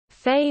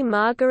Faye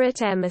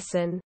Margaret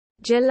Emerson.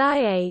 July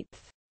 8,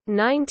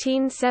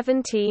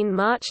 1917 –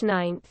 March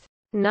 9,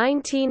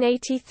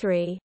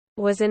 1983.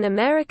 Was an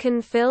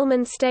American film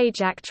and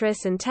stage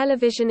actress and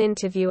television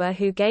interviewer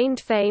who gained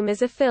fame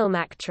as a film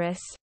actress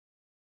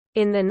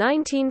in the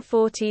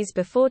 1940s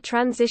before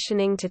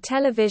transitioning to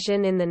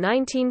television in the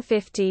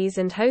 1950s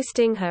and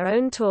hosting her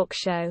own talk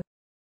show.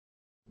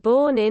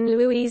 Born in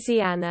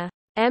Louisiana,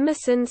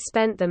 Emerson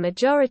spent the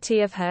majority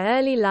of her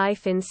early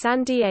life in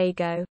San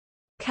Diego,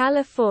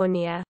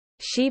 California.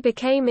 She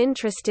became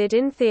interested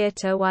in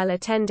theater while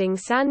attending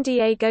San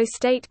Diego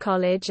State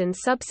College and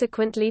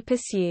subsequently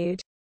pursued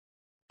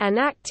an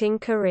acting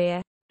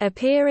career,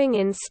 appearing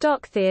in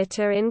stock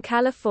theater in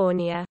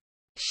California.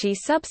 She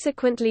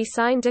subsequently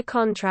signed a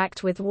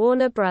contract with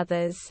Warner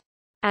Brothers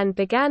and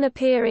began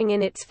appearing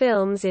in its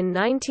films in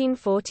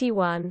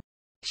 1941.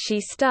 She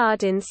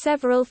starred in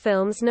several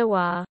films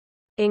noir,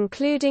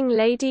 including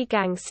Lady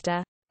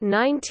Gangster,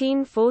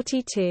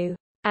 1942,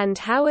 and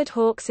Howard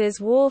Hawks's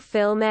war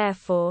film Air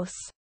Force,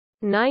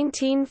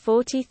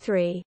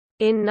 1943.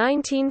 In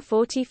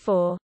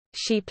 1944,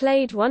 she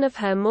played one of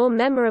her more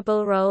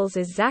memorable roles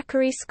as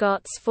Zachary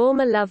Scott's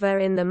former lover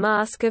in The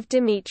Mask of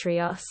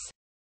Dimitrios.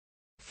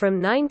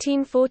 From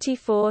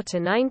 1944 to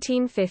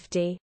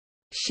 1950,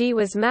 she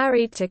was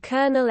married to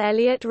Colonel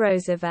Elliott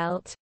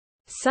Roosevelt,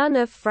 son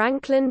of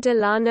Franklin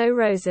Delano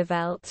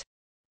Roosevelt.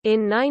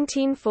 In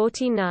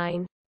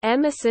 1949,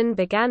 Emerson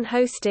began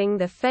hosting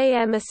The Faye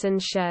Emerson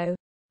Show,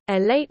 a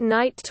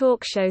late-night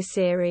talk show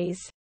series.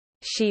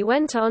 She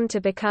went on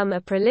to become a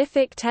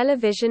prolific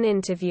television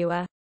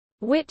interviewer,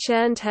 which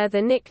earned her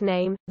the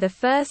nickname, the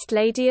First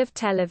Lady of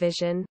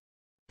Television.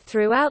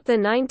 Throughout the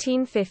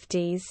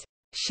 1950s,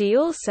 she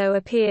also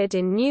appeared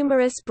in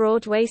numerous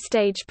Broadway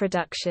stage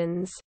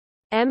productions.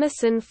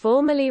 Emerson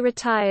formally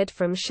retired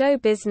from show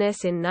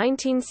business in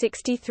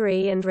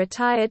 1963 and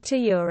retired to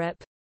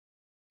Europe.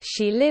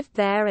 She lived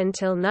there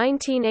until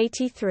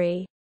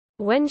 1983,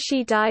 when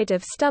she died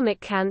of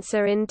stomach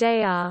cancer in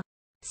Dayar,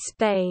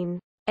 Spain,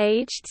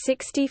 aged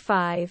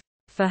 65.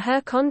 For her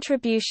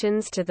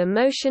contributions to the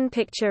motion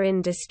picture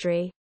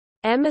industry,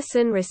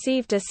 Emerson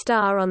received a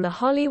star on the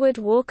Hollywood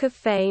Walk of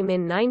Fame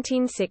in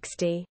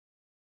 1960.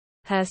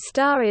 Her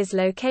star is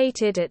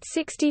located at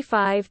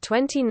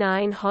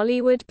 6529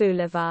 Hollywood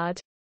Boulevard.